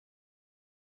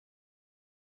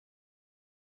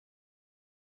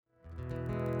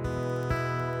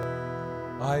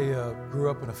I grew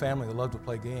up in a family that loved to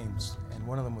play games, and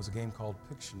one of them was a game called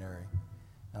Pictionary.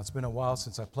 Now, it's been a while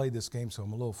since I played this game, so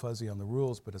I'm a little fuzzy on the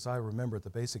rules, but as I remember it, the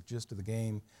basic gist of the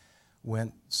game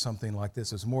went something like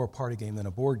this. It was more a party game than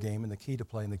a board game, and the key to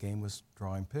playing the game was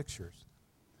drawing pictures.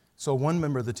 So one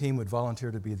member of the team would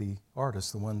volunteer to be the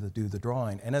artist, the one to do the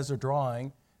drawing. And as they're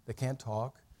drawing, they can't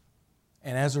talk.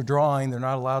 And as they're drawing, they're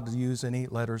not allowed to use any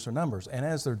letters or numbers. And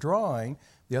as they're drawing,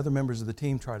 the other members of the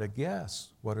team try to guess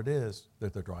what it is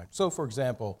that they're drawing. So, for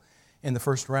example, in the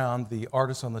first round, the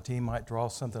artist on the team might draw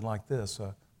something like this,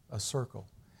 a circle.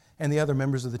 And the other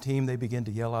members of the team, they begin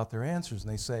to yell out their answers.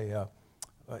 And they say,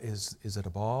 is it a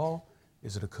ball?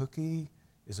 Is it a cookie?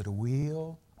 Is it a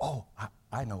wheel? Oh,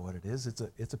 I know what it is.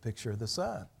 It's a picture of the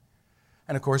sun.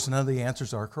 And of course, none of the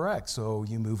answers are correct. So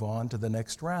you move on to the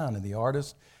next round. And the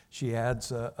artist, she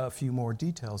adds a few more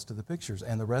details to the pictures.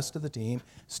 And the rest of the team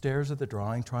stares at the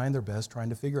drawing, trying their best, trying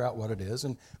to figure out what it is.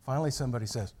 And finally somebody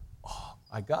says, oh,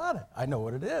 I got it. I know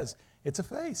what it is. It's a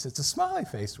face. It's a smiley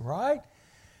face, right?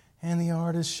 And the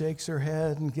artist shakes her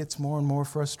head and gets more and more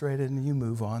frustrated, and you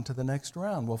move on to the next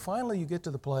round. Well, finally you get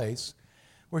to the place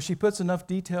where she puts enough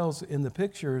details in the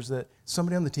pictures that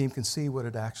somebody on the team can see what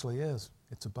it actually is.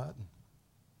 It's a button.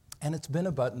 And it's been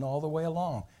a button all the way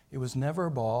along. It was never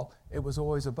a ball. It was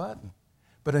always a button.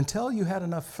 But until you had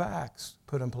enough facts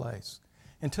put in place,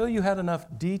 until you had enough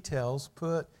details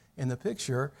put in the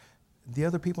picture, the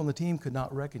other people in the team could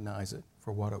not recognize it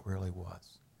for what it really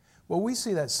was. Well, we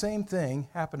see that same thing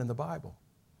happen in the Bible.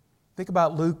 Think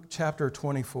about Luke chapter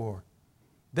 24.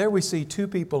 There we see two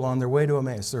people on their way to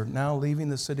Emmaus. They're now leaving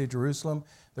the city of Jerusalem.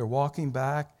 They're walking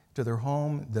back to their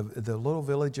home, the little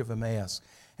village of Emmaus.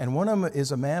 And one of them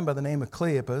is a man by the name of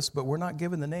Cleopas, but we're not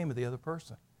given the name of the other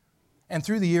person. And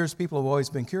through the years, people have always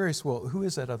been curious, well, who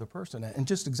is that other person? And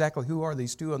just exactly who are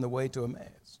these two on the way to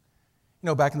Emmaus? You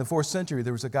know, back in the 4th century,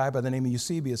 there was a guy by the name of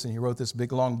Eusebius, and he wrote this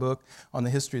big, long book on the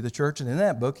history of the church. And in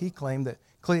that book, he claimed that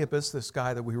Cleopas, this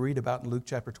guy that we read about in Luke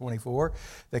chapter 24,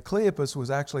 that Cleopas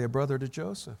was actually a brother to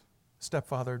Joseph,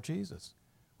 stepfather of Jesus,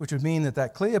 which would mean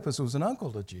that Cleopas was an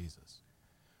uncle to Jesus.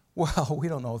 Well, we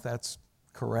don't know if that's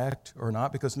correct or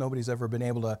not because nobody's ever been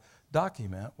able to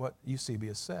document what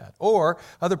Eusebius said. Or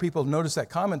other people have noticed that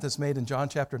comment that's made in John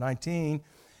chapter 19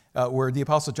 where the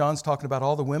Apostle John's talking about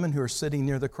all the women who are sitting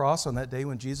near the cross on that day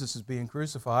when Jesus is being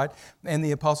crucified. And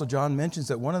the Apostle John mentions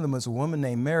that one of them was a woman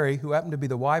named Mary who happened to be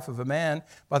the wife of a man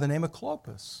by the name of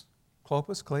Clopas.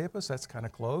 Cleopas, that's kind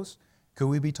of close. Could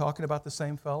we be talking about the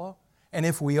same fellow? And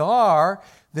if we are,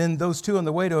 then those two on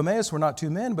the way to Emmaus were not two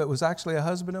men, but was actually a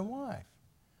husband and wife.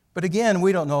 But again,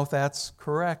 we don't know if that's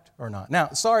correct or not. Now,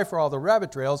 sorry for all the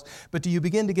rabbit trails, but do you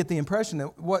begin to get the impression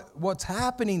that what's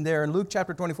happening there in Luke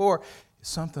chapter 24 is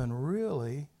something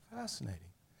really fascinating?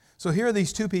 So here are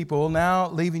these two people now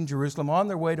leaving Jerusalem on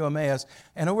their way to Emmaus,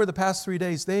 and over the past 3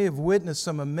 days, they have witnessed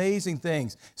some amazing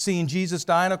things, seeing Jesus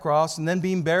die on a cross and then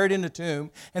being buried in a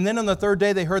tomb. And then on the third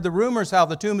day, they heard the rumors how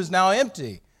the tomb is now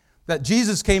empty, that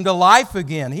Jesus came to life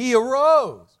again. He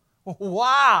arose.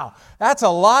 Wow, that's a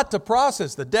lot to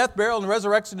process, the death, burial, and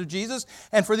resurrection of Jesus.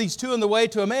 And for these two on the way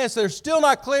to Emmaus, they're still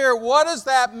not clear, what does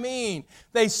that mean?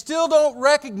 They still don't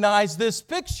recognize this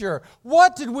picture.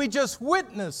 What did we just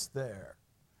witness there?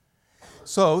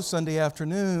 So, Sunday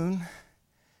afternoon,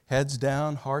 heads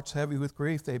down, hearts heavy with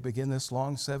grief, they begin this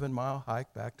long 7-mile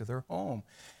hike back to their home.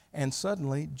 And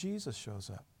suddenly, Jesus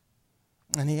shows up.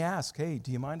 And he asks, hey,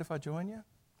 do you mind if I join you?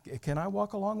 Can I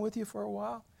walk along with you for a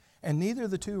while? And neither of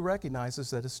the two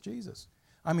recognizes that it's Jesus.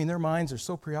 I mean, their minds are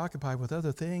so preoccupied with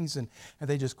other things, and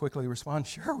they just quickly respond,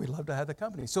 sure, we'd love to have the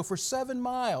company. So for 7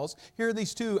 miles, here are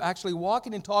these two actually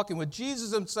walking and talking with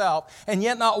Jesus himself, and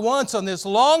yet not once on this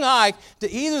long hike do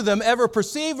either of them ever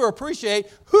perceive or appreciate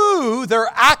who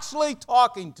they're actually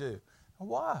talking to.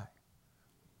 Why?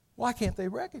 Why can't they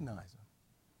recognize him?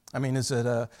 I mean, is it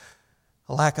a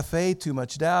lack of faith, too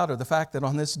much doubt, or the fact that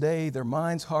on this day their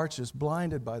minds, hearts just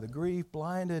blinded by the grief,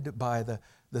 blinded by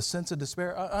the sense of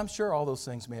despair? I'm sure all those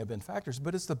things may have been factors,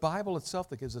 but it's the Bible itself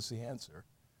that gives us the answer.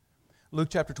 Luke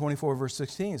chapter 24, verse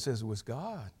 16, it says it was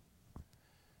God.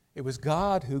 It was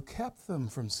God who kept them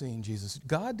from seeing Jesus.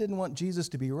 God didn't want Jesus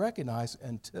to be recognized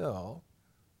until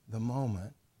the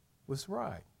moment was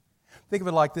right. Think of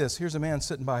it like this. Here's a man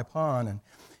sitting by a pond, and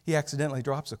he accidentally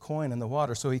drops a coin in the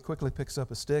water, so he quickly picks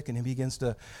up a stick and he begins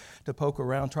to poke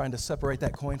around trying to separate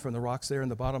that coin from the rocks there in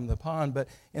the bottom of the pond. But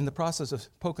in the process of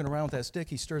poking around with that stick,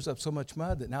 he stirs up so much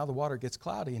mud that now the water gets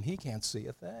cloudy and he can't see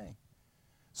a thing.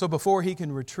 So before he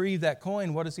can retrieve that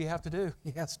coin, what does he have to do?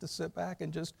 He has to sit back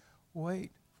and just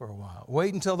wait for a while.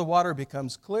 Wait until the water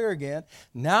becomes clear again.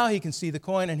 Now he can see the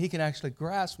coin and he can actually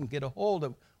grasp and get a hold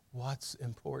of what's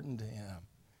important to him.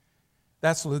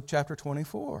 That's Luke chapter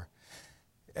 24.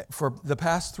 For the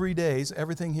past 3 days,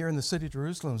 everything here in the city of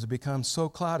Jerusalem has become so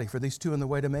cloudy for these two on the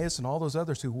way to Emmaus and all those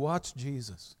others who watched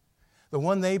Jesus. The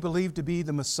one they believed to be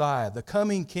the Messiah, the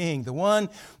coming King, the one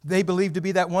they believed to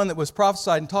be that one that was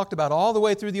prophesied and talked about all the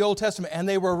way through the Old Testament. And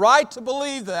they were right to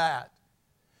believe that.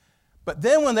 But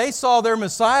then when they saw their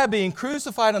Messiah being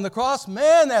crucified on the cross,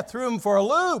 man, that threw them for a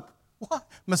loop. What?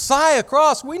 Messiah,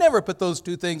 cross, we never put those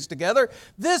two things together.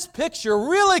 This picture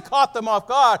really caught them off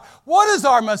guard. What is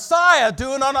our Messiah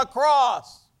doing on a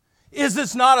cross? Is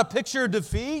this not a picture of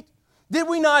defeat? Did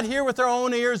we not hear with our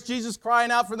own ears Jesus crying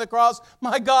out from the cross,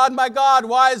 my God,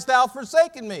 why hast thou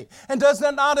forsaken me? And does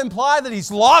that not imply that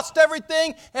he's lost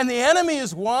everything and the enemy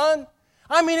is won?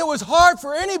 I mean, it was hard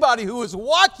for anybody who was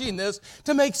watching this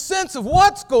to make sense of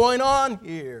what's going on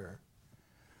here.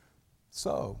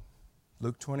 So,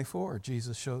 Luke 24,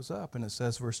 Jesus shows up, and it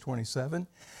says, verse 27,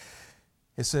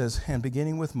 it says, and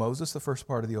beginning with Moses, the first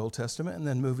part of the Old Testament, and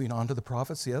then moving on to the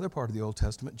prophets, the other part of the Old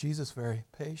Testament, Jesus very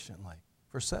patiently,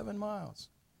 for 7 miles,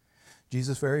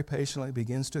 Jesus very patiently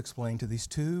begins to explain to these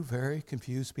two very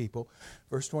confused people,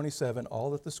 verse 27, all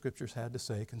that the Scriptures had to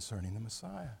say concerning the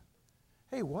Messiah.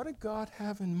 Hey, what did God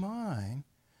have in mind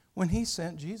when He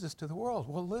sent Jesus to the world?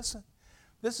 Well, listen,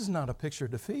 this is not a picture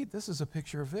of defeat. This is a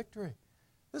picture of victory.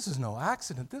 This is no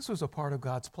accident. This was a part of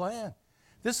God's plan.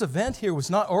 This event here was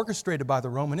not orchestrated by the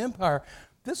Roman Empire.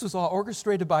 This was all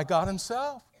orchestrated by God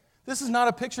Himself. This is not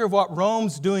a picture of what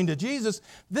Rome's doing to Jesus.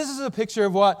 This is a picture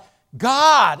of what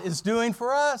God is doing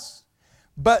for us.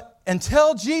 But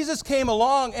until Jesus came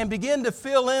along and began to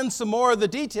fill in some more of the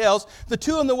details, the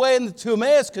two on the way and the two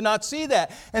Emmaus could not see that.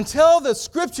 Until the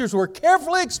Scriptures were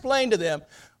carefully explained to them,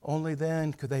 only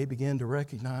then could they begin to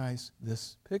recognize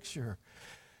this picture.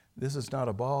 This is not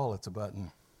a ball, it's a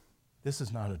button. This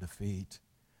is not a defeat.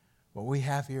 What we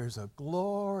have here is a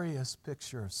glorious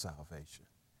picture of salvation.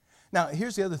 Now,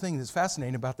 here's the other thing that's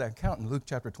fascinating about that account in Luke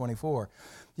chapter 24.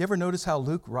 You ever notice how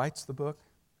Luke writes the book?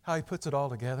 How he puts it all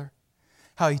together?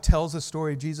 How he tells the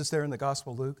story of Jesus there in the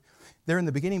Gospel of Luke? There in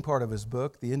the beginning part of his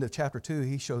book, the end of chapter 2,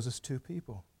 he shows us two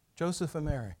people, Joseph and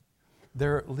Mary.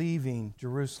 They're leaving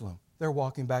Jerusalem. They're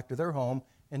walking back to their home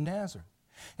in Nazareth.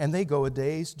 And they go a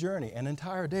day's journey, an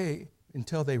entire day,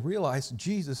 until they realize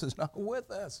Jesus is not with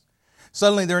us.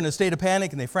 Suddenly they're in a state of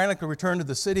panic and they frantically return to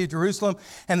the city of Jerusalem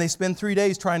and they spend 3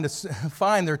 days trying to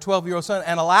find their 12-year-old son.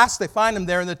 And alas, they find him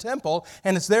there in the temple.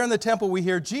 And it's there in the temple we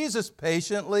hear Jesus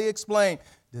patiently explain,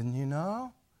 didn't you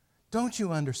know? Don't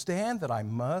you understand that I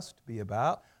must be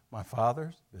about my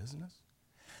Father's business?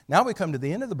 Now we come to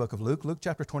the end of the book of Luke, Luke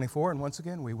chapter 24, and once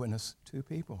again we witness two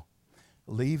people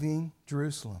leaving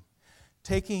Jerusalem,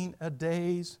 taking a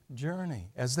day's journey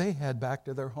as they head back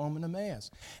to their home in Emmaus.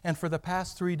 And for the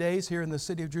past 3 days here in the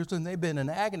city of Jerusalem, they've been in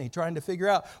agony trying to figure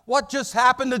out what just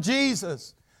happened to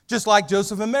Jesus. Just like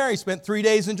Joseph and Mary spent 3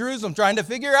 days in Jerusalem trying to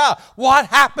figure out what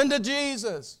happened to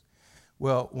Jesus.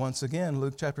 Well, once again,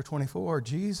 Luke chapter 24,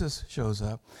 Jesus shows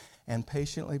up and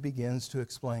patiently begins to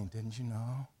explain, didn't you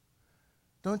know?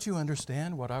 Don't you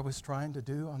understand what I was trying to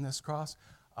do on this cross?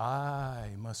 I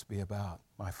must be about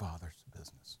my Father's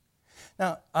business.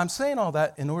 Now, I'm saying all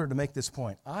that in order to make this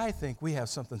point. I think we have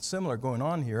something similar going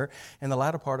on here in the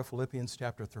latter part of Philippians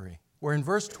chapter 3, where in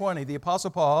verse 20, the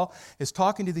Apostle Paul is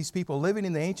talking to these people living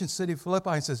in the ancient city of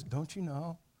Philippi and says, don't you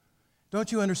know?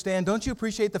 Don't you understand? Don't you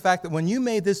appreciate the fact that when you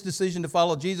made this decision to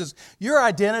follow Jesus, your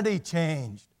identity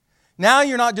changed? Now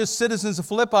you're not just citizens of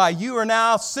Philippi, you are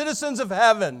now citizens of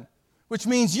heaven. Which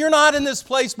means you're not in this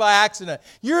place by accident.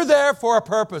 You're there for a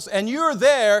purpose, and you're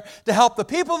there to help the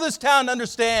people of this town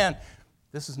understand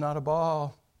this is not a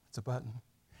ball, it's a button.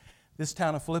 This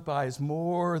town of Philippi is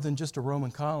more than just a Roman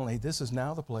colony. This is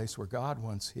now the place where God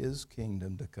wants His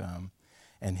kingdom to come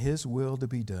and His will to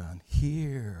be done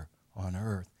here on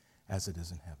earth as it is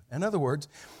in heaven. In other words,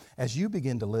 as you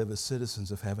begin to live as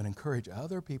citizens of heaven, encourage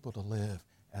other people to live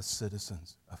as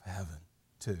citizens of heaven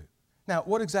too. Now,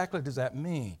 what exactly does that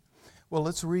mean? Well,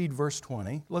 let's read verse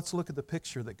 20. Let's look at the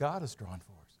picture that God has drawn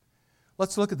for us.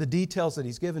 Let's look at the details that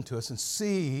He's given to us and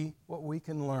see what we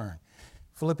can learn.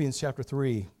 Philippians chapter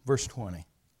 3, verse 20. It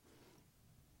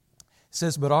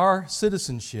says, but our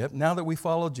citizenship, now that we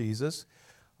follow Jesus,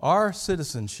 our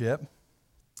citizenship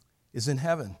is in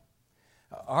heaven.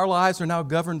 Our lives are now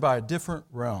governed by a different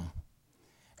realm.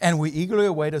 And we eagerly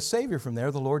await a Savior from there,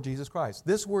 the Lord Jesus Christ.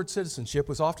 This word citizenship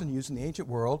was often used in the ancient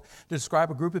world to describe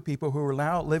a group of people who were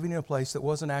now living in a place that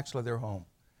wasn't actually their home.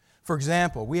 For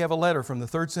example, we have a letter from the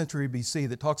 3rd century BC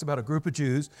that talks about a group of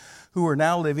Jews who are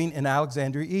now living in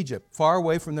Alexandria, Egypt, far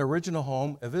away from their original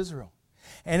home of Israel.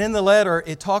 And in the letter,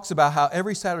 it talks about how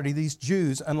every Saturday these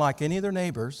Jews, unlike any of their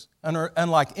neighbors,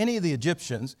 unlike any of the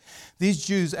Egyptians, these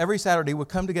Jews every Saturday would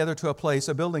come together to a place,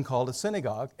 a building called a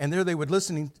synagogue, and there they would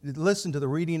listen to the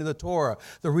reading of the Torah,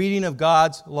 the reading of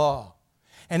God's law.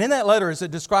 And in that letter, as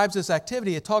it describes this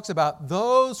activity, it talks about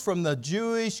those from the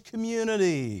Jewish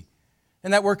community.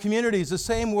 And that word community is the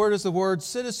same word as the word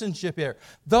citizenship here.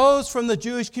 Those from the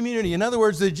Jewish community. In other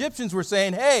words, the Egyptians were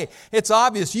saying, hey, it's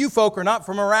obvious you folk are not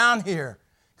from around here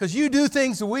because you do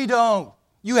things that we don't.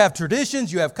 You have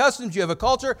traditions, you have customs, you have a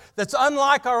culture that's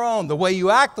unlike our own. The way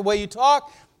you act, the way you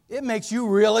talk, it makes you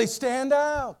really stand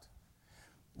out.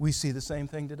 We see the same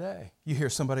thing today. You hear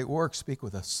somebody at work speak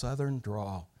with a southern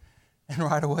drawl, and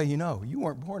right away you know, you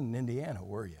weren't born in Indiana,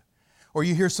 were you? Or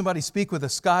you hear somebody speak with a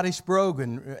Scottish brogue,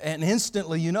 and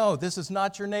instantly you know this is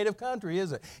not your native country,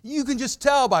 is it? You can just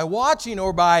tell by watching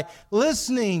or by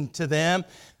listening to them,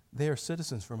 they are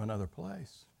citizens from another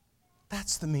place.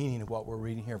 That's the meaning of what we're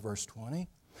reading here, verse 20.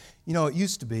 You know, it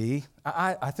used to be,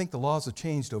 I think the laws have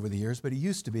changed over the years, but it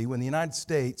used to be when the United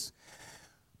States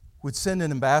would send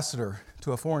an ambassador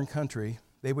to a foreign country,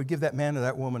 they would give that man or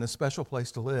that woman a special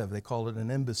place to live. They called it an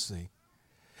embassy.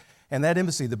 And that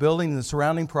embassy, the building and the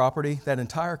surrounding property, that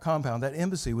entire compound, that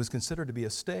embassy was considered to be a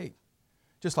state,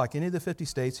 just like any of the 50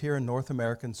 states here in North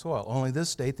American soil. Only this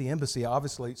state, the embassy,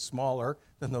 obviously smaller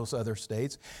than those other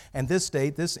states. And this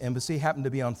state, this embassy, happened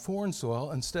to be on foreign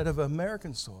soil instead of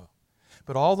American soil.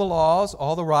 But all the laws,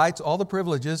 all the rights, all the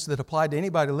privileges that applied to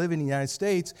anybody living in the United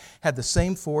States had the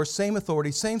same force, same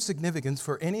authority, same significance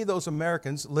for any of those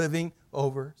Americans living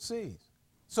overseas.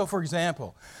 So, for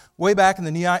example, way back in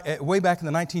the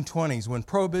 1920s, when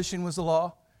Prohibition was the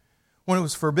law, when it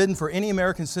was forbidden for any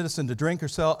American citizen to drink or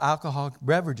sell alcoholic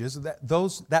beverages,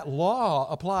 that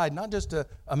law applied not just to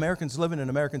Americans living in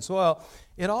American soil,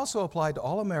 it also applied to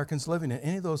all Americans living in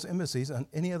any of those embassies on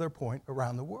any other point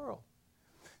around the world.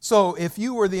 So, if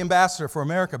you were the ambassador for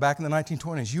America back in the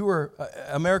 1920s, you were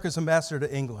America's ambassador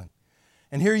to England.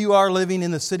 And here you are living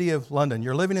in the city of London.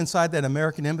 You're living inside that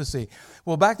American embassy.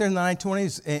 Well, back there in the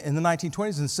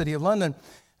 1920s in the city of London,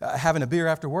 having a beer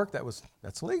after work,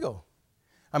 that's legal.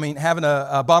 I mean, having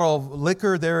a bottle of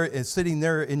liquor there sitting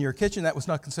there in your kitchen, that was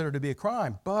not considered to be a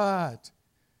crime. But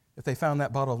if they found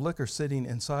that bottle of liquor sitting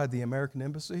inside the American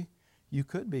embassy, you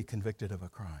could be convicted of a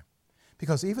crime.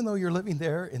 Because even though you're living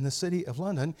there in the city of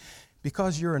London,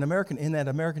 because you're an American in that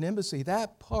American embassy,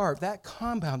 that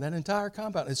compound, that entire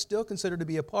compound is still considered to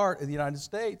be a part of the United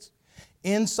States.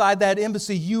 Inside that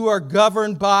embassy, you are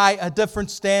governed by a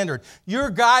different standard. Your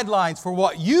guidelines for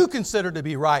what you consider to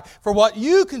be right, for what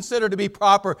you consider to be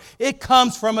proper, it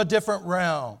comes from a different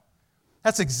realm.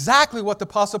 That's exactly what the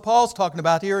Apostle Paul's talking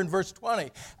about here in verse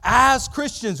 20. As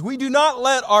Christians, we do not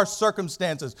let our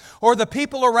circumstances or the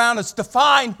people around us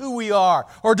define who we are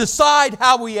or decide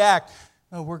how we act.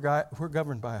 No, we're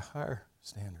governed by a higher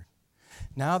standard.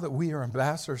 Now that we are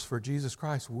ambassadors for Jesus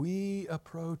Christ, we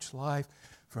approach life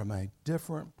from a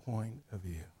different point of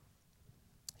view.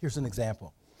 Here's an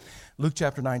example. Luke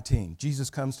chapter 19, Jesus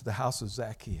comes to the house of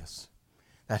Zacchaeus,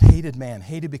 that hated man,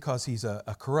 hated because he's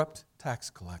a corrupt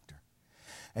tax collector.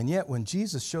 And yet when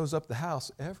Jesus shows up at the house,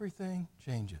 everything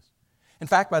changes. In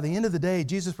fact, by the end of the day,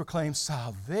 Jesus proclaims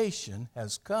salvation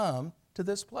has come to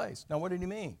this place. Now, what did he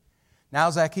mean? Now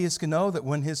Zacchaeus can know that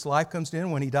when his life comes to an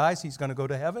end, when he dies, he's going to go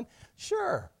to heaven?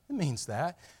 Sure, it means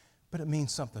that. But it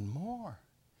means something more.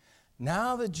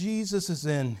 Now that Jesus is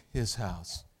in his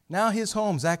house, now his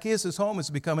home, Zacchaeus' home, has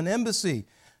become an embassy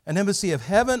of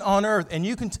heaven on earth. And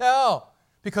you can tell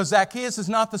because Zacchaeus is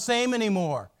not the same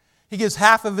anymore. He gives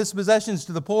half of his possessions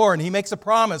to the poor, and he makes a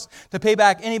promise to pay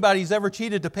back anybody he's ever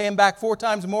cheated, to pay him back 4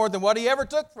 times more than what he ever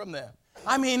took from them.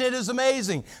 I mean, it is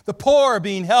amazing. The poor are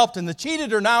being helped, and the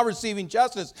cheated are now receiving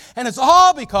justice. And it's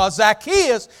all because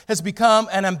Zacchaeus has become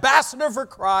an ambassador for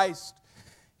Christ.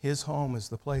 His home is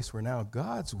the place where now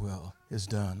God's will is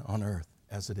done on earth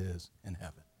as it is in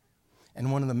heaven.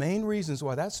 And one of the main reasons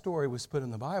why that story was put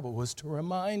in the Bible was to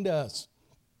remind us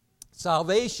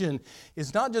salvation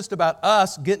is not just about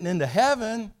us getting into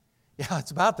heaven. Yeah,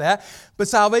 it's about that. But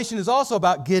salvation is also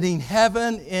about getting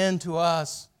heaven into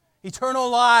us. Eternal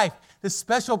life, this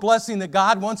special blessing that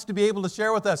God wants to be able to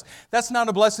share with us. That's not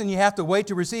a blessing you have to wait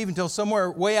to receive until somewhere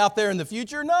way out there in the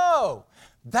future. No.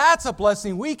 That's a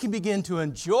blessing we can begin to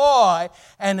enjoy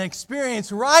and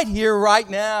experience right here, right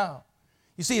now.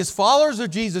 You see, as followers of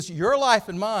Jesus, your life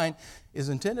and mine is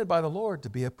intended by the Lord to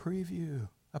be a preview,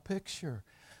 a picture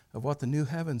of what the new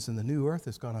heavens and the new earth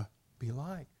is going to be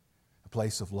like. A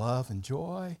place of love and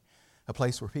joy, a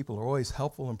place where people are always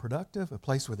helpful and productive, a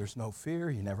place where there's no fear.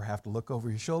 You never have to look over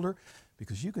your shoulder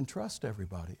because you can trust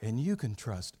everybody and you can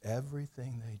trust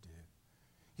everything they do.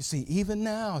 You see, even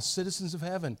now, as citizens of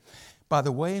heaven, by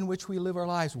the way in which we live our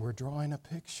lives, we're drawing a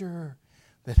picture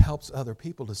that helps other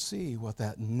people to see what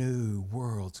that new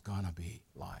world's going to be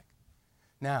like.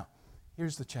 Now,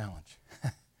 here's the challenge.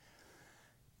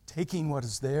 Taking what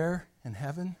is there in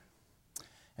heaven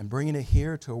and bringing it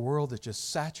here to a world that's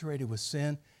just saturated with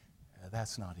sin,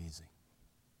 that's not easy.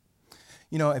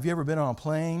 You know, have you ever been on a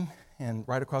plane and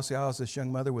right across the aisle is this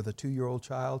young mother with a 2-year-old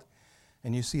child,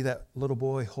 and you see that little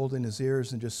boy holding his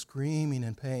ears and just screaming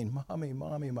in pain, "Mommy,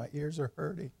 Mommy, my ears are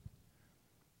hurting."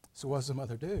 So what does the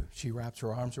mother do? She wraps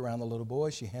her arms around the little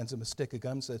boy. She hands him a stick of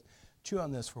gum and says, "Chew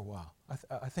on this for a while.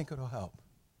 I think it'll help."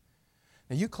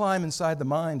 Now you climb inside the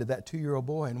mind of that 2-year-old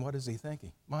boy, and what is he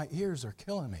thinking? My ears are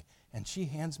killing me, and she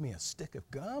hands me a stick of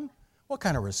gum? What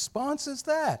kind of response is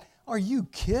that? Are you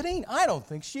kidding? I don't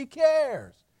think she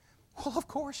cares. Well, of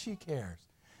course she cares.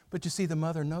 But you see, the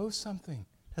mother knows something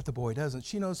that the boy doesn't.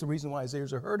 She knows the reason why his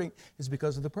ears are hurting is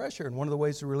because of the pressure. And one of the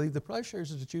ways to relieve the pressure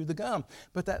is to chew the gum.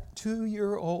 But that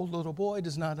 2-year-old little boy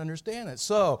does not understand it.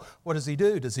 So what does he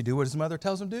do? Does he do what his mother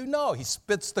tells him to do? No. He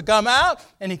spits the gum out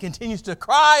and he continues to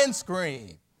cry and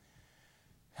scream.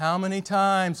 How many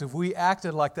times have we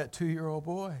acted like that 2-year-old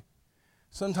boy?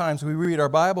 Sometimes we read our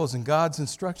Bibles and God's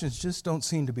instructions just don't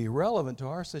seem to be relevant to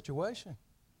our situation.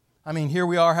 I mean, here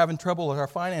we are having trouble with our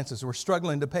finances. We're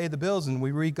struggling to pay the bills, and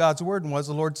we read God's Word, and what does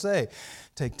the Lord say?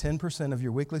 Take 10% of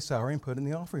your weekly salary and put it in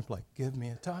the offering plate. Give me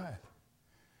a tithe.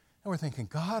 And we're thinking,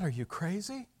 God, are you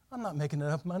crazy? I'm not making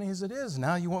enough money as it is.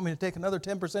 Now you want me to take another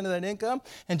 10% of that income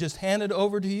and just hand it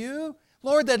over to you?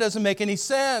 Lord, that doesn't make any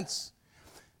sense.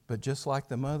 But just like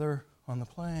the mother on the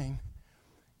plane,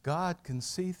 God can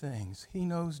see things. He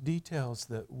knows details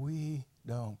that we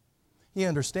don't. He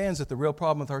understands that the real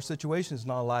problem with our situation is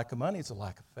not a lack of money, it's a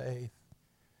lack of faith.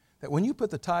 That when you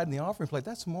put the tithe in the offering plate,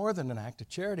 that's more than an act of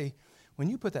charity. When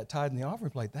you put that tithe in the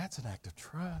offering plate, that's an act of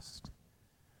trust.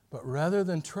 But rather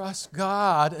than trust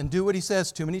God and do what He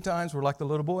says, too many times we're like the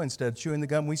little boy. Instead of chewing the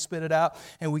gum, we spit it out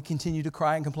and we continue to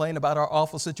cry and complain about our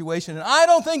awful situation. And I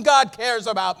don't think God cares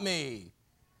about me.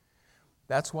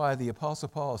 That's why the Apostle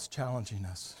Paul is challenging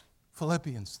us.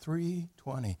 Philippians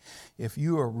 3:20. If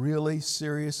you are really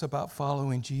serious about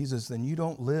following Jesus, then you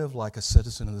don't live like a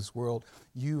citizen of this world.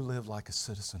 You live like a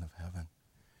citizen of heaven.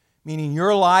 Meaning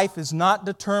your life is not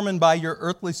determined by your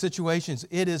earthly situations.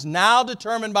 It is now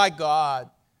determined by God.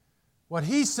 What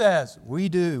He says, we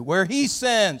do. Where He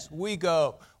sends, we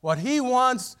go. What He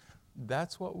wants,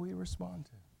 that's what we respond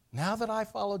to. Now that I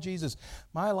follow Jesus,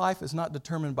 my life is not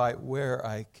determined by where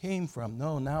I came from.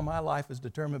 No, now my life is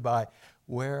determined by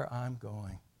where I'm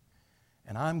going.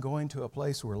 And I'm going to a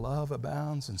place where love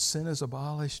abounds and sin is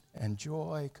abolished and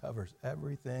joy covers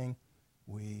everything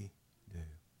we do.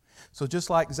 So just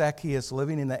like Zacchaeus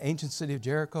living in the ancient city of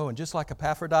Jericho and just like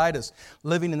Epaphroditus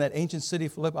living in that ancient city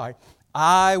of Philippi,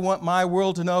 I want my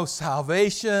world to know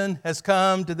salvation has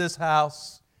come to this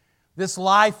house. This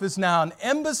life is now an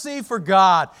embassy for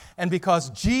God. And because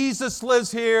Jesus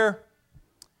lives here,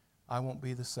 I won't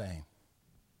be the same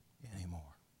anymore.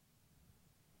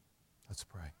 Let's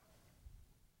pray.